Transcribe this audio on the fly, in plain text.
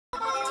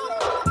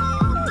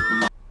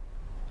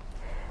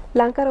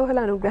ලංකාරෝහල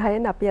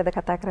අනුග්‍රහයෙන් අපි අද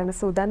කතා කරන්න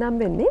සූදානම්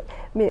වෙන්නේ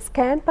මේ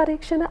ස්කෑන්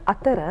පරීක්ෂණ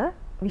අතර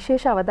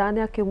විශේෂ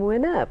අවධානයක් යොමු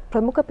වෙන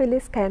ප්‍රමුඛ පෙළේ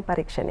ස්කෑන්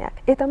පරීක්ෂණයක්.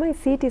 ඒ තමයි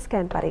CT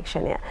ස්කෑන්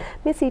පරීක්ෂණය.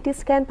 මේ CT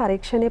ස්කෑන්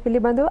පරීක්ෂණය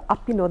පිළිබඳව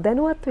අපි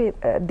නොදැනුවත්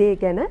දේ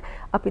ගැන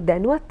අපි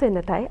දැනුවත්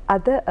වෙන්නටයි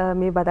අද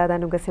මේ බදාදා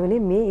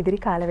නුගසෙවනේ මේ ඉදිරි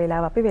කාල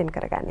වේලාව අපි වෙන්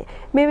කරගන්නේ.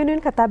 මේ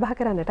වෙනුවෙන් කතා බහ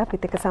කරන්නට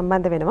අපිත් එක්ක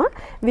සම්බන්ධ වෙනවා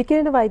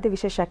විකිරණ වෛද්‍ය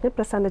විශේෂඥ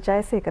ප්‍රසන්න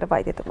ජයසේකර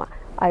වෛද්‍යතුමා.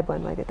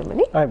 අයබෝන්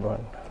වෛද්‍යතුමනි.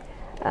 අයබෝන්.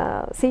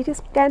 CT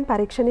ස්කෑන්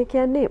පරීක්ෂණය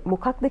කියන්නේ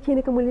මොකක්ද කියන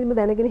එක මුලින්ම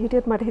දැනගෙන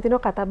හිටියොත් මට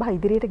හිතෙනවා කතා බහ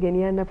ඉදිරියට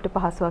ගෙනියන්න අපිට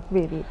පහසුවක්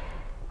වේවි.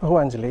 ඔව්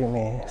අංජලි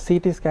මේ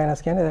CT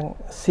ස්කෑනර්ස් කියන්නේ දැන්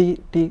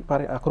CT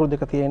අකුරු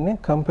දෙක තියෙන්නේ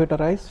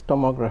computerized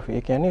tomography.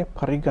 ඒ කියන්නේ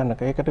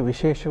පරිගණක. ඒකට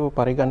විශේෂ වූ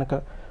පරිගණක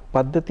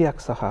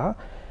පද්ධතියක් සහ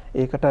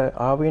ඒකට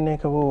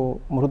ආවේනික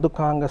වූ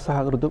මෘදුකාංග සහ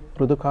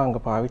රුදුකාංග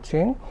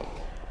පාවිච්චියෙන්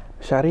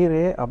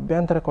ශරීරයේ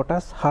අභ්‍යන්තර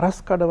කොටස්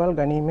හරස් කඩවල්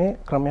ගැනීමේ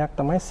ක්‍රමයක්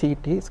තමයි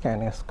CT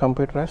ස්කෑනර්ස්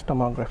computerized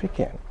tomography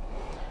කියන්නේ.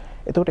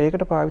 එතකොට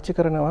ඒකට පාවිච්චි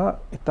කරනවා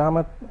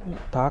ඉතාමත්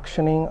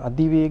තාක්ෂණයෙන්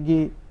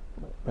අධිවේගී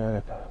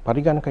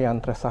පරිගණක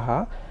යන්ත්‍ර සහ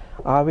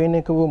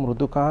ආවේනික වූ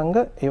මෘදුකාංග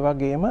ඒ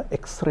වගේම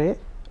X-ray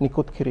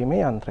නිකුත්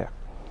කිරීමේ යන්ත්‍රයක්.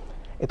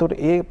 එතකොට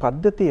ඒ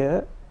පද්ධතිය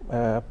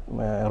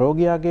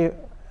රෝගියාගේ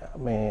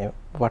මේ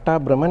වටා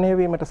භ්‍රමණය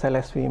වීමට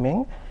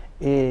සැලැස්වීමෙන්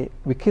ඒ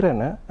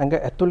විකිරණ ඇඟ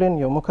ඇතුලෙන්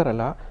යොමු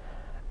කරලා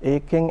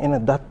ඒකෙන් එන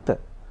දත්ත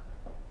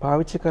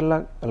පාවිච්චි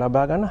කරලා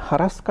ලබා ගන්න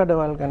හරස්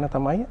කඩවල් ගැන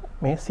තමයි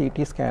මේ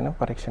CT ස්කෑනර්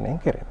පරීක්ෂණයෙන්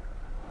කරන්නේ.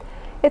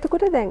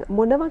 එතකොට දැන්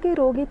මොන වගේ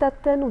රෝගී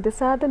තත්ත්වයන්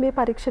උදෙසාද මේ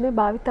පරීක්ෂණය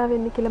භාවිතා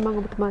වෙන්නේ කියලා මම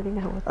ඔබතුමාගෙන්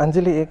අහුවා.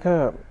 අංජලි ඒක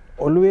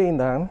ඔළුවේ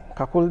ඉඳන්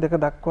කකුල් දෙක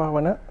දක්වා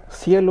වන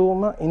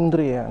සියලුම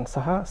ඉන්ද්‍රියයන්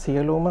සහ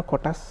සියලුම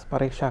කොටස්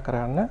පරීක්ෂා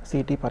කරන්න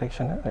CT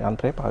පරීක්ෂණ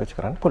යන්ත්‍රය පාවිච්චි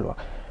කරන්න පුළුවන්.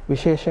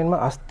 විශේෂයෙන්ම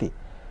අස්ථි.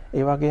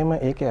 ඒ වගේම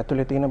ඒකේ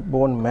ඇතුලේ තියෙන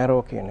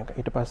bonemarrow කියන එක.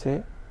 ඊට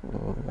පස්සේ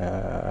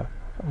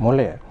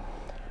මොළය,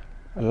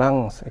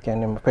 lungs, ඒ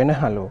කියන්නේ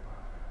පෙනහළු,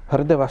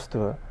 හෘද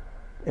වස්තුව,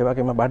 ඒ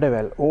වගේම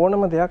බඩවැල්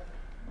ඕනම දෙයක්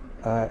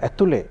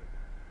ඇතුලේ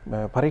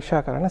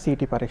පරීක්ෂා කරන්න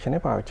CT පරීක්ෂණය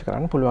පාවිච්චි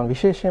කරන්න පුළුවන්.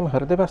 විශේෂයෙන්ම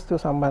හෘද වස්තුව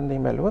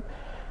සම්බන්ධයෙන් බැලුවොත්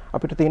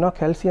අපිට තියෙනවා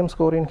කැල්සියම්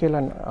ස්කෝරින්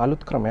කියලා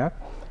අලුත් ක්‍රමයක්.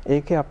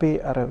 ඒකේ අපි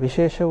අර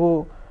විශේෂ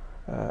වූ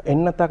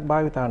එන්නතක්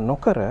භාවිතා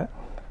නොකර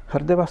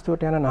හෘද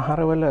වස්තුවට යන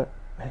නහරවල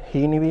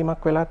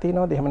හීනිවීමක් වෙලා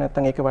තියෙනවද? එහෙම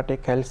නැත්නම් ඒක වටේ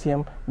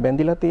කැල්සියම්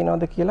බැඳිලා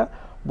තියෙනවද කියලා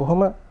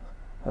බොහොම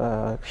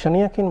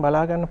ක්ෂණයකින්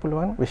බලා ගන්න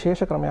පුළුවන්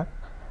විශේෂ ක්‍රමයක්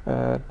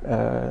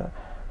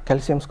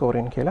කැල්සියම්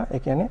ස්කෝරින් කියලා. ඒ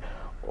කියන්නේ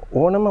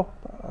ඕනම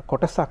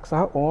කොටසක්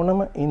සහ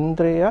ඕනම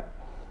ඉන්ද්‍රියක්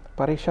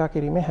පරීක්ෂා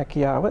කිරීමේ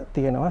හැකියාව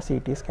තියෙනවා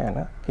CT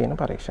ස්කෑනර් කියන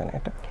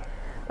පරීක්ෂණයට.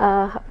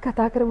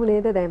 කතා කරමු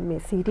නේද දැන් මේ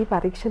CT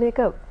පරීක්ෂණයක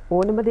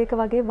ඕනම දෙයක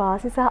වගේ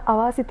වාසි සහ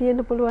අවාසි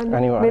තියෙන්න පුළුවන්.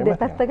 මේ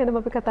දෙපැත්ත ගැනම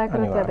අපි කතා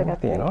කරමු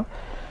වැදගත් වෙනවා.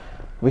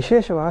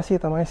 විශේෂ වාසිය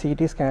තමයි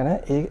CT ස්කෑනර්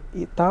ඒ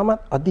ඉතාමත්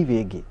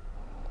අධිවේගී.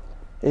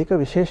 ඒක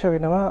විශේෂ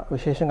වෙනවා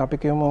විශේෂයෙන් අපි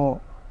කියමු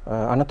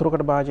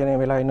අනතුරකට භාජනය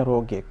වෙලා ඉන්න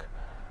රෝගියෙක්.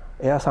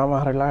 එයා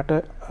සමහර වෙලාවට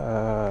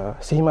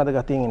සිහිමද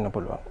ගතියෙන් ඉන්න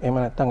පුළුවන්. එහෙම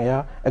නැත්නම්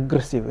එයා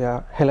ඇග්‍රෙසිව්,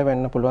 එයා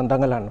හෙලවෙන්න පුළුවන්,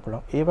 දඟලන්න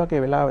පුළුවන්. ඒ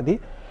වගේ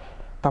වෙලාවදී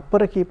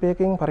තප්පර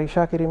කීපයකින්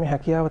පරීක්ෂා කිරීමේ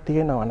හැකියාව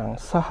තියෙනවා නම්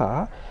සහ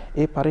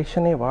ඒ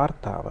පරීක්ෂණයේ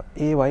වාර්තාව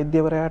ඒ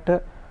වෛද්‍යවරයාට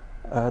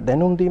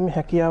දැනුම් දීමේ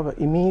හැකියාව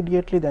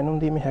ඉමීඩියට්ලි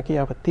දැනුම් දීමේ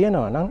හැකියාව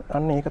තියෙනවා නම්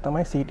අන්න ඒක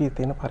තමයි CT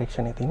තියෙන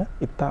පරීක්ෂණයේ තියෙන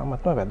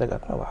ඉතාමත්ම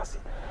වැදගත්ම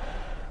වාසිය.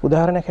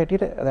 උදාහරණයක්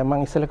හැටියට දැන්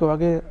මම ඉස්සෙල්ලක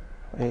වගේ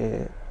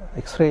ඒ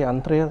X-ray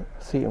යන්ත්‍රය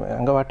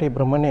අඟ වටේ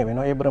භ්‍රමණය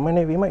වෙනවා. ඒ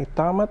භ්‍රමණය වීම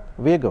ඉතාමත්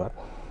වේගවත්.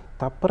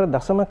 තප්පර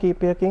දශම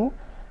කීපයකින්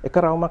එක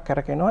රවුමක්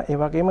කැරකෙනවා. ඒ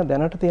වගේම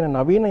දැනට තියෙන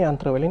නවීන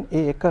යන්ත්‍ර වලින්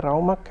ඒ එක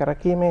රවුමක්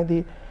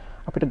කැරකීමේදී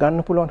අපිට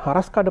ගන්න පුළුවන්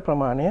හරස් කඩ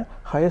ප්‍රමාණය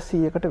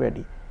 600කට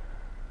වැඩි.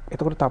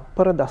 එතකොට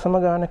තප්පර දශම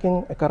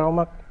ගානකින් එක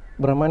රවුමක්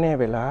භ්‍රමණය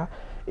වෙලා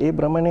ඒ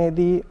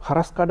භ්‍රමණයේදී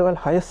හරස්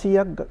කඩවල්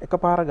 600ක්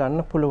එකපාර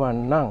ගන්න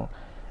පුළුවන් නම්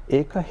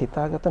ඒක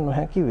හිතාගත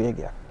නොහැකි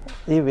වේගයක්.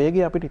 ඒ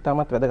වේගය අපිට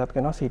ඉතාමත් වැදගත්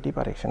වෙනවා CT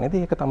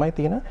පරීක්ෂණයේදී. ඒක තමයි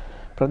තියෙන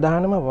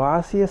ප්‍රධානම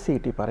වාසිය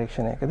CT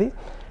පරීක්ෂණයකදී.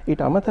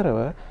 ඊට අමතරව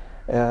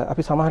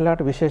අපි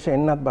සමහරලාට විශේෂ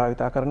එන්නත්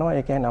භාවිතා කරනවා.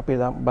 ඒ කියන්නේ අපි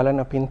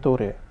බලන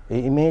පින්තූරය ඒ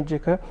ඉමේජ්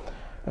එක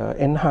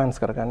එන්හාන්ස්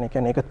කරගන්න. ඒ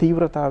කියන්නේ ඒක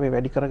තීව්‍රතාවය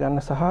වැඩි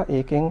කරගන්න සහ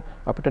ඒකෙන්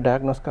අපිට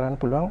ඩයග්නොස් කරන්න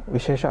පුළුවන්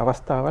විශේෂ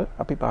අවස්ථාවල්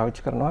අපි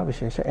පාවිච්චි කරනවා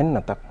විශේෂ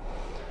එන්නතක්.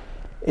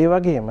 ඒ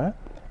වගේම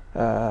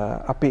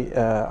අපි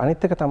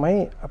අනිත් එක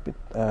තමයි අපි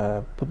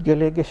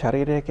පුද්ගලයාගේ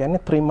ශරීරය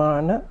කියන්නේ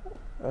ත්‍රිමාන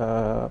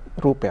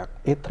රූපයක්.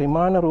 ඒ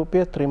ත්‍රිමාන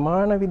රූපය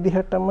ත්‍රිමාන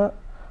විදිහටම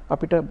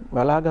අපිට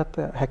බලාගත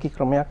හැකි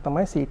ක්‍රමයක්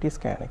තමයි CT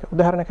ස්කෑන් එක.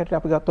 උදාහරණයක් හැටියට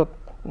අපි ගත්තොත්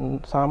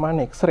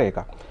සාමාන්‍ය X-ray එකක්.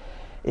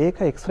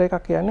 ඒක X-ray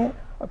එකක් කියන්නේ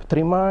අපි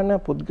ත්‍රිමාන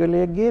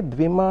පුද්ගලයාගේ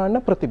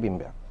ද්විමාන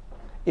ප්‍රතිබිම්බයක්.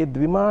 ඒ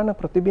ද්විමාන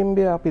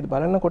ප්‍රතිබිම්බය අපි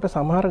බලනකොට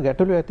සමහර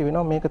ගැටලු ඇති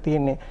වෙනවා. මේක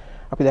තියෙන්නේ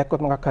අපි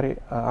දැක්කොත් මොකක් හරි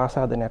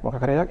ආසාදනයක්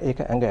මොකක් හරි එකක් ඒක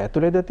ඇඟ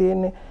ඇතුලේද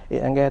තියෙන්නේ.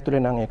 ඒ ඇඟ ඇතුලේ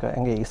නම් ඒක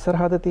ඇඟේ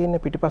ඉස්සරහද තියෙන්නේ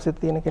පිටිපස්සේද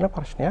තියෙන්නේ කියලා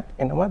ප්‍රශ්නයක්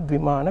එනවා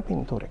ද්විමාන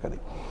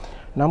පින්තූරයකදී.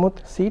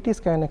 නමුත් CT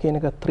ස්කෑනර් කියන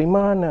එක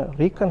ත්‍රිමාන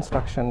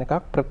රීකන්ස්ට්‍රක්ෂන් එකක්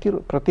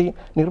ප්‍රති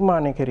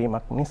නිර්මාණය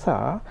කිරීමක්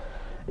නිසා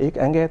ඒක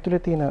ඇඟ ඇතුලේ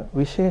තියෙන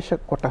විශේෂ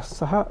කොටස්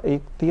සහ ඒ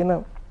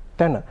තියෙන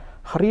තැන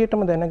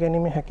හරියටම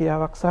දැනගැනීමේ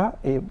හැකියාවක් සහ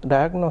ඒ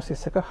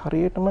ඩයග්නොසිස් එක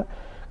හරියටම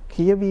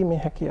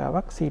කියවීමේ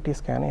හැකියාවක් CT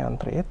ස්කෑනර්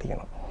යන්ත්‍රයේ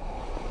තියෙනවා.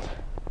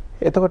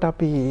 එතකොට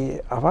අපි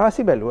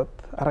අවාසි බැලුවොත්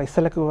අර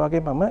ඉස්සෙල්ලා කිව්වා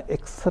වගේ මම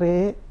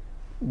X-ray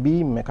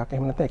beam එකක්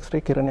එහෙම නැත්නම්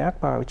X-ray කිරණයක්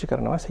පාවිච්චි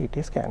කරනවා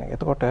CT scan එක.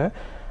 එතකොට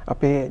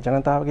අපේ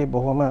ජනතාවගේ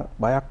බොහොම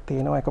බයක්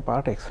තියෙනවා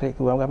එකපාරට X-ray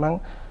කිව්වම ගමන්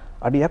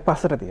අඩියක්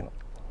පස්සට තියෙනවා.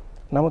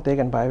 නමුත් ඒ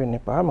ගැන බය වෙන්න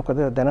එපා.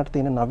 මොකද දැනට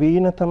තියෙන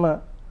නවීනතම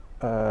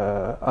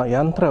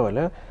යන්ත්‍රවල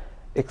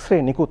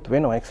X-ray නිකුත්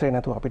වෙනවා. X-ray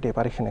නැතුව අපිට ඒ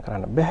පරීක්ෂණය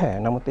කරන්න බෑ.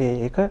 නමුත්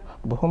ඒක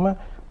බොහොම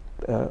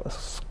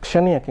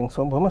ක්ෂණයකින්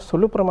බොහොම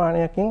සුළු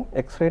ප්‍රමාණයකින්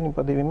X-ray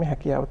නිපදවීමේ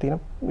හැකියාව තියෙන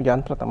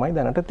යන්ත්‍ර තමයි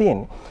දැනට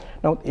තියෙන්නේ.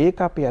 නමුත්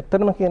ඒක අපි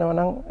ඇත්තටම කියනවා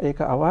නම්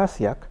ඒක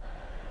අවාසියක්.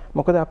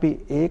 මොකද අපි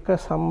ඒක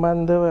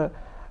සම්බන්ධව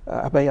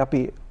හැබැයි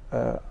අපි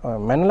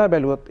මනලා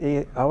බැලුවොත්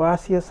ඒ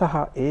අවාසිය සහ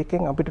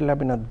ඒකෙන් අපිට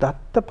ලැබෙන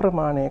දත්ත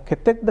ප්‍රමාණය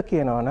කෙතෙක්ද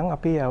කියනවා නම්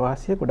අපි ඒ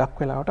අවාසිය ගොඩක්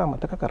වෙලාවට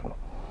අමතක කරනවා.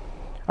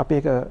 අපි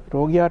ඒක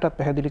රෝගියාටත්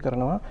පැහැදිලි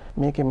කරනවා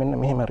මේකේ මෙන්න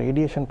මෙහෙම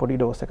රේඩියේෂන් පොඩි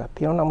ඩෝස් එකක්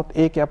තියෙනවා. නමුත්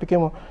ඒකේ අපි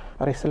කියමු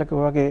අර ඉස්සෙල්ලා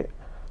කිව්වා වගේ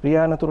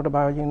රියානතුරට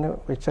භාවිත වෙන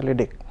වෙච්ච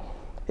ලෙඩෙක්.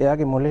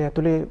 එයාගේ මොළේ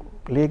ඇතුලේ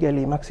ලේ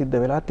ගැලීමක් සිද්ධ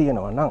වෙලා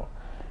තියෙනවා නම්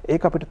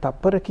ඒක අපිට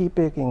තප්පර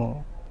කීපයකින්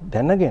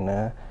දැනගෙන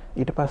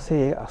ඊට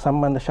පස්සේ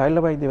සම්බන්ධ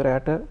ශෛල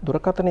වෛද්‍යවරයාට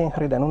දුරකථනයෙන්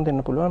හරි දැනුම්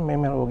දෙන්න පුළුවන්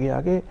මේ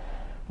රෝගියාගේ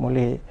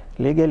මොළේ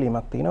ලේ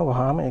ගැලීමක් තියෙනවා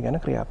වහාම ඒ ගැන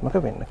ක්‍රියාත්මක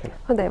වෙන්න කියලා.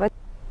 හොඳයි.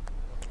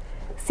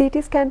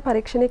 CT scan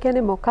පරීක්ෂණය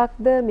කියන්නේ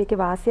මොකක්ද? මේකේ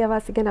වාසිය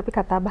අවාසිය ගැන අපි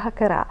කතා බහ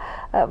කරා.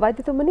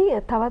 වෛද්‍යතුමනි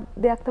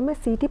තවත් දෙයක් තමයි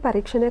CT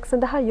පරීක්ෂණයක්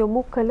සඳහා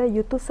යොමු කළ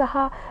යුතු සහ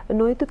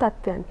නොයුතු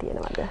තත්ත්වයන්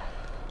තියෙනවද?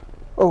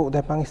 ඔව්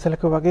දැන් මම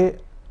ඉස්සෙල්ලා වගේ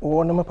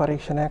ඕනම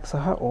පරීක්ෂණයක්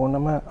සහ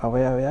ඕනම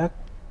අවයවයක්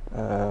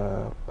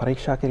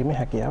පරීක්ෂා කිරීමේ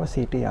හැකියාව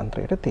CT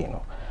යන්ත්‍රයට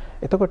තියෙනවා.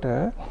 එතකොට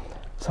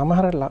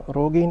සමහර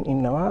රෝගීන්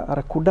ඉන්නවා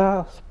අර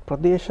කුඩා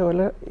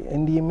ප්‍රදේශවල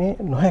එඳීමේ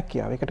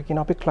නොහැකියාව. ඒකට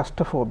කියනවා අපි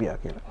ක්ලස්ටර්ෆෝබියා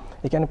කියලා.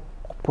 ඒ කියන්නේ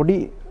පොඩි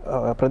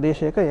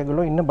ප්‍රදේශයක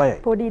ඒගොල්ලෝ ඉන්න බයයි.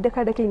 පොඩි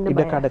ඉඩකඩක ඉන්න බයයි.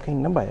 ඉඩකඩක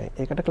ඉන්න බයයි.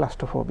 ඒකට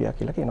ක්ලස්ටර්ෆෝබියා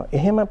කියලා කියනවා.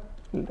 එහෙම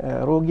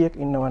රෝගියෙක්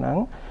ඉන්නවා නම්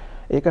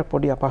ඒක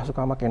පොඩි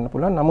අපහසුකමක් එන්න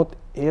පුළුවන්. නමුත්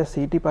එය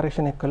CT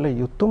පරීක්ෂණය කළ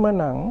යුතුම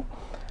නම්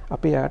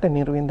අපි යාට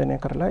නිර්වින්දනය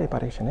කරලා ඒ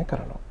පරීක්ෂණය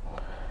කරනවා.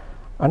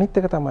 අනිත්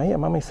එක තමයි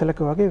මම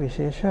ඉස්සෙල්ලා වගේ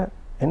විශේෂ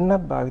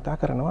එන්නත් භාවිතා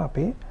කරනවා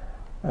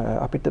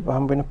අපිට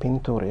හම් වෙන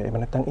පින්තූරය. එහෙම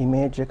නැත්නම්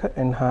ඉමේජ් එක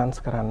එන්හාන්ස්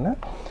කරන්න.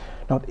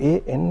 නමුත් ඒ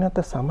එන්නත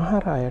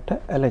සමහර අයට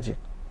ඇලර්ජික්.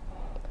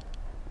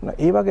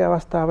 ඒ වගේ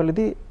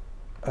අවස්ථාවලදී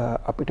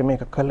අපිට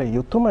මේක කළ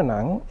යුතුම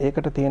නම්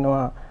ඒකට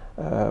තියෙනවා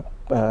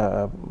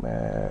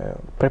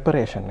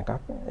ප්‍රෙපරේෂන් එකක්.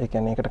 ඒ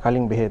කියන්නේ ඒකට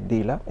කලින් බෙහෙත්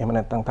දීලා එහෙම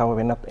නැත්නම් තව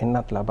වෙනත්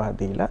එන්නත් ලබා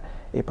දීලා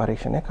ඒ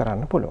පරීක්ෂණය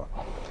කරන්න පුළුවන්.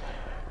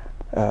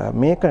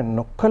 මේක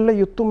නොකළ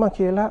යුතුම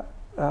කියලා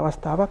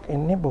අවස්ථාවක්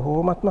එන්නේ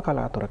බොහෝමත්ම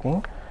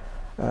කලාතුරකින්.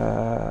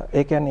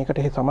 ඒ කියන්නේ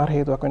ඒකට සමහර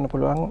හේතුවක් වෙන්න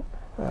පුළුවන්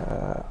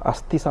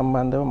අස්ථි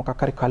සම්බන්ධව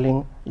මොකක් හරි කලින්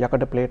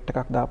යකඩ ප්ලේට්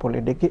එකක් දාපු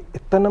ලෙඩෙක්ගේ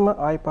එතනම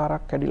ආයි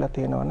පාරක් කැඩිලා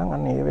තියෙනවා නම්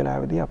අන්න ඒ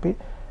වෙලාවේදී අපි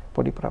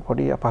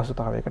පොඩි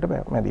අපහසුතාවයකට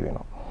මැදි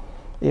වෙනවා.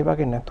 ඒ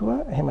වගේ නැතුව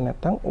එහෙම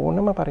නැත්නම්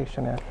ඕනම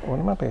පරීක්ෂණයක්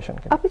ඕනම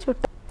පේෂන්ට් කෙනෙක් අපි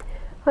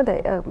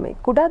හොඳයි මේ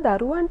කුඩා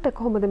දරුවන්ට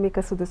කොහොමද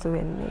මේක සුදුසු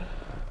වෙන්නේ?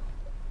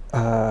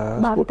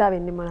 භාවිතා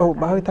වෙන්නේ මොනවාද? ඔව්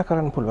භාවිතා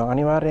කරන්න පුළුවන්.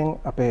 අනිවාර්යෙන්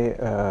අපේ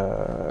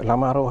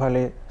ළමා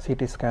රෝහලේ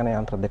CT ස්කෑනර්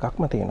යන්ත්‍ර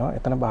දෙකක්ම තියෙනවා.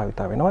 එතන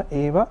භාවිතා වෙනවා.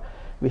 ඒවා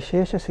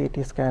විශේෂ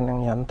CT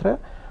ස්කෑනින් යන්ත්‍ර.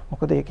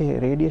 මොකද ඒකේ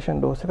රේඩියේෂන්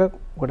ඩෝස් එක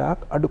ගොඩාක්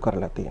අඩු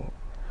කරලා තියෙනවා.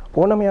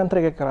 ඕනම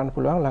යන්ත්‍රයක කරන්න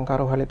පුළුවන්. ලංකා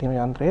රෝහලේ තියෙන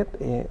යන්ත්‍රයේත්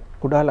ඒ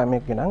කුඩා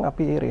ළමයෙක්ගේ නම්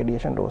අපි ඒ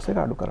රේඩියේෂන් ඩෝස් එක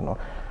අඩු කරනවා.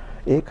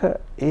 ඒක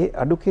ඒ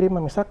අඩු කිරීම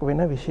මිසක්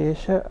වෙන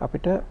විශේෂ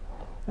අපිට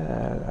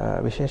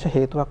විශේෂ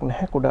හේතුවක්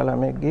නැහැ කුඩා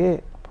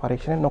ළමයෙක්ගේ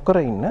පරීක්ෂණය නොකර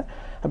ඉන්න.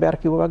 හැබැයි අර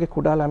කිව්වා වගේ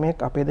කුඩා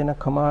ළමයෙක් අපේ දෙන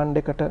කමාන්ඩ්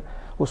එකට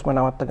හුස්ම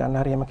නවත්ත ගන්න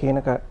හරියම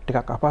කියනක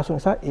ටිකක් අපහසු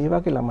නිසා ඒ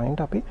වගේ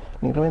ළමයින්ට අපි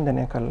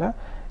නිර්වේදනය කරලා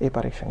ඒ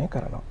පරීක්ෂණය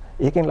කරනවා.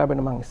 ඒකෙන්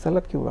ලැබෙන මම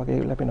ඉස්සෙල්ලා කිව්වා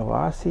වගේ ලැබෙන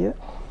වාසිය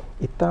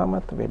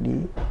ඉතාමත් වැඩි.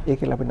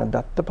 ඒකේ ලැබෙන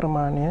දත්ත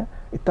ප්‍රමාණය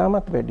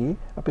ඉතාමත් වැඩි.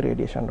 අපි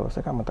රේඩියේෂන් ඩෝස්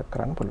එක අමතක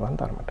කරන්න පුළුවන්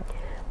තරමට.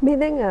 මේ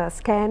දැන්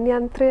ස්කෑන්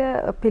යන්ත්‍රය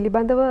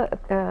පිළිබඳව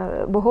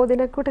බොහෝ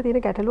දෙනෙකුට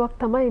තියෙන ගැටලුවක්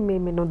තමයි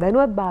මේ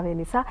නොදැනුවත්භාවය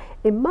නිසා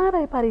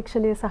MRI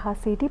පරීක්ෂණය සහ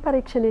CT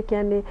පරීක්ෂණය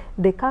කියන්නේ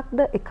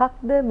දෙකක්ද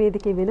එකක්ද මේ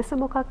දෙකේ වෙනස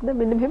මොකක්ද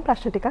මෙන්න මෙහෙම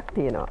ප්‍රශ්න ටිකක්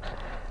තියෙනවා.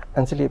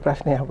 අන්සලි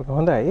ප්‍රශ්නය අහපු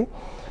හොඳයි.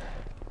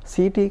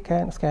 CT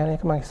ස්කෑන්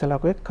එක මම ඉස්සෙල්ලා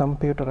කිව්වේ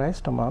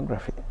computerized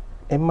tomography.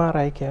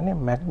 MRI කියන්නේ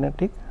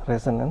magnetic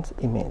resonance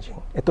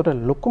imaging. ඒතර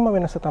ලොකුම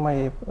වෙනස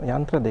තමයි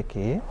යන්ත්‍ර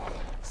දෙකේ.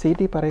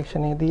 CT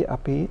පරීක්ෂණයේදී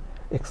අපි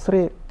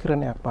X-ray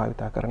කිරණයක්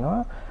භාවිත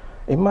කරනවා.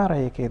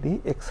 MRI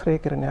එකේදී X-ray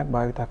කිරණයක්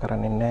භාවිත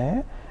කරන්නේ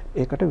නැහැ.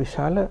 ඒකට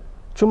විශාල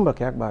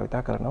චුම්බකයක් භාවිත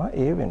කරනවා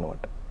ඒ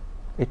වෙනුවට.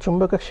 ඒ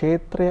චුම්බක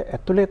ක්ෂේත්‍රය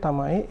ඇතුලේ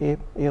තමයි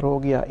ඒ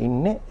රෝගියා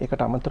ඉන්නේ.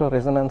 ඒකට අමතරව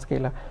රෙසොනන්ස්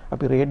කියලා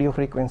අපි රේඩියෝ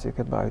ෆ්‍රීකවෙන්සි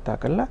එකක් භාවිත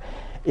කරලා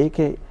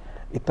ඒකේ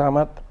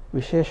ඊටමත්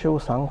විශේෂ වූ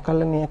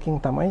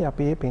සංකලනයකින් තමයි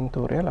අපි මේ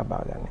පින්තූරය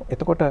ලබා ගන්න.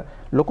 එතකොට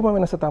ලොකුම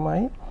වෙනස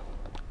තමයි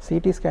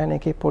CT ස්කෑන්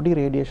එකේ පොඩි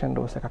රේඩියේෂන්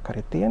ඩෝස් එකක්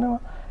හරි තියෙනවා.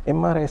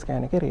 MRI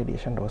ස්කෑන් එකේ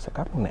රේඩියේෂන් ඩෝස්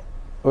එකක් නැහැ.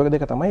 ඔය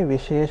දෙක තමයි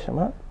විශේෂම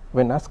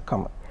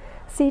වෙනස්කම.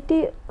 CT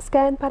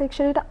ස්කෑන්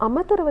පරීක්ෂණයට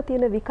අමතරව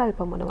තියෙන විකල්ප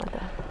මොනවද?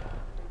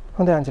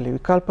 හොඳයි අංජලි,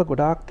 විකල්ප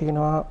ගොඩාක්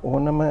තියෙනවා.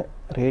 ඕනම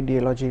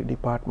රේඩියොලොජි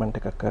ඩිපාර්ට්මන්ට්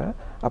එකක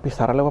අපි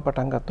සරලව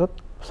පටන්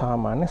ගත්තොත්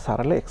සාමාන්‍ය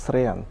සරල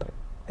X-ray යන්ත්‍රය.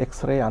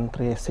 X-ray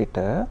යන්ත්‍රයේ සිට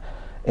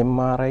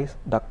MRI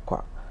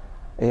දක්වා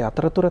ඒ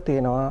අතරතුර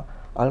තියෙනවා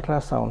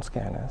අල්ට්‍රාසවුන්ඩ්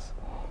ස්කෑනර්ස්,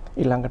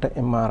 ඊළඟට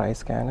MRI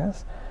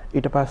ස්කෑනර්ස්,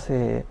 ඊට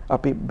පස්සේ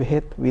අපි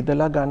බෙහෙත්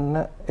විදලා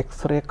ගන්න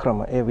එක්ස්රේ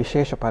ක්‍රම, ඒ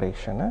විශේෂ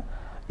පරීක්ෂණ,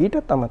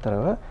 ඊටත්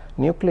අමතරව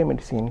නියුක්ලියර්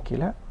මෙඩිසින්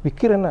කියලා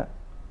විකිරණ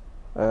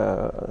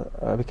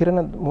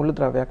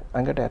මූලද්‍රව්‍යයක්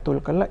ඇඟට ඇතුල්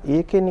කරලා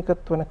ඒකේ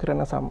නිකත් වන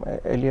කිරණ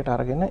එළියට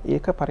අරගෙන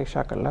ඒක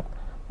පරීක්ෂා කළත්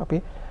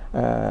අපි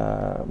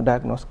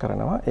ඩයග්නෝස්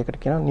කරනවා. ඒකට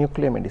කියනවා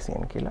නියුක්ලියර්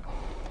මෙඩිසින් කියලා.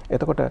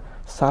 එතකොට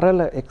සරල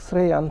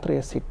එක්ස්රේ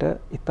යන්ත්‍රයේ සිට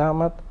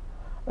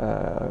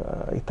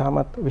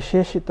ඊටමත්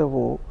විශේෂිත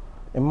වූ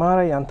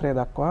MRI යන්ත්‍රය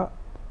දක්වා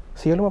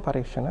සියලුම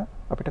පරීක්ෂණ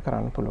අපිට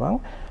කරන්න පුළුවන්.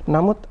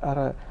 නමුත් අර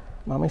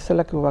මම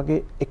ඉස්සෙල්ලා කිව්වා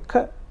වගේ එක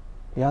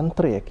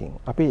යන්ත්‍රයකින්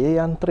අපි ඒ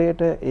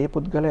යන්ත්‍රයට ඒ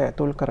පුද්ගලයා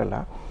ඇතුල්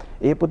කරලා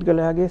ඒ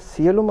පුද්ගලයාගේ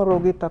සියලුම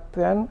රෝගී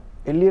තත්ත්වයන්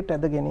එළියට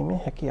ඇද ගැනීමේ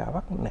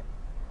හැකියාවක් නැහැ.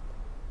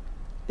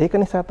 ඒක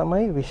නිසා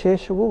තමයි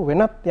විශේෂ වූ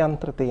වෙනත්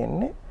යන්ත්‍ර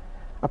තියෙන්නේ.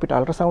 අපිට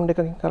අල්ට්‍රාසවුන්ඩ්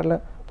එකකින් කරලා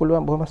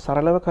පුළුවන් බොහොම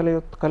සරලව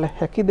කළ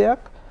හැකි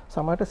දෙයක්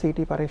සමහරට CT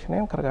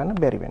පරීක්ෂණයෙන් කරගන්න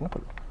බැරි වෙන්න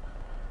පුළුවන්.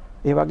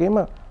 ඒ වගේම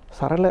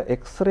සරල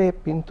එක්ස්රේ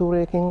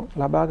පින්තූරයකින්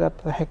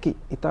ලබාගත හැකි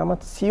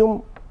ඊටමත් සියුම්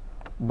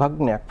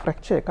භග්නයක්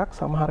ෆ්‍රැක්චර් එකක්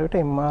සමහර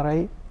විට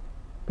MRI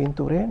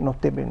පින්තූරේ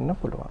නොතිබෙන්න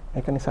පුළුවන්.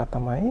 ඒක නිසා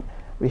තමයි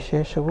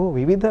විශේෂ වූ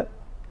විවිධ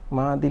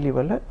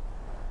මාදිලිවල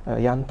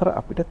යන්ත්‍ර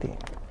අපිට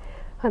තියෙන්නේ.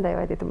 හොඳයි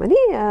වෛද්‍යතුමනි,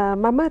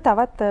 මම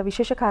තවත්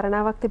විශේෂ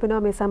කාරණාවක්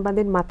තිබෙනවා මේ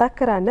සම්බන්ධයෙන් මතක්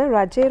කරන්න.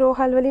 රජයේ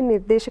රෝහල් වලින්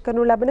නිර්දේශ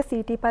කරනු ලබන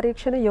CT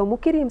පරීක්ෂණ යොමු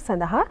කිරීම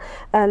සඳහා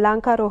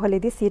ලංකා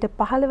රෝහලේදී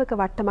 15%ක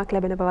වට්ටමක්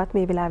ලැබෙන බවත්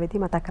මේ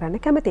වෙලාවේදී මතක් කරන්න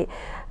කැමතියි.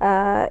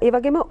 ඒ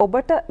වගේම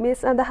ඔබට මේ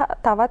සඳහා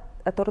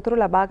තවත්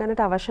තොරතුරු ලබා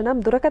ගන්නට අවශ්‍ය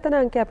නම් දුරකථන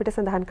අංකය අපිට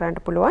සඳහන්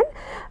කරන්න පුළුවන්.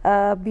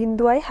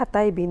 070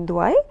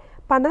 59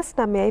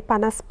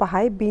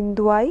 55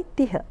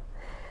 030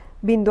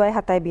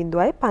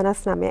 070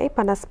 59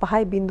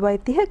 55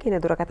 030 කියන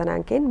දුරකථන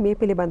අංකයෙන් මේ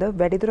පිළිබඳව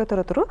වැඩිදුර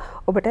තොරතුරු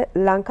ඔබට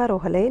ලංකා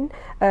රෝහලෙන්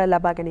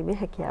ලබා ගැනීමේ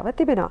හැකියාව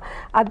තිබෙනවා.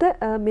 අද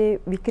මේ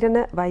විකිරණ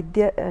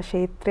වෛද්‍ය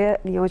ක්ෂේත්‍රය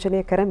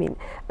නියෝජනය කරමින්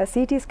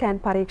CT ස්කෑන්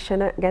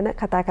පරීක්ෂණ ගැන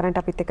කතා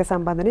කරන්නට අපිත් එක්ක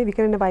සම්බන්ධ වුණේ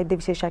විකිරණ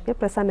වෛද්‍ය විශේෂඥ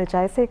ප්‍රසන්න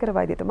ජයසේකර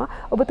වෛද්‍යතුමා.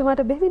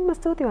 ඔබතුමාට බෙහෙවින්ම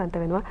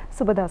ස්තුතිවන්ත වෙනවා.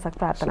 සුබ දවසක්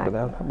ප්‍රාර්ථනා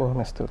කරනවා.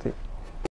 බොහොම ස්තුතියි.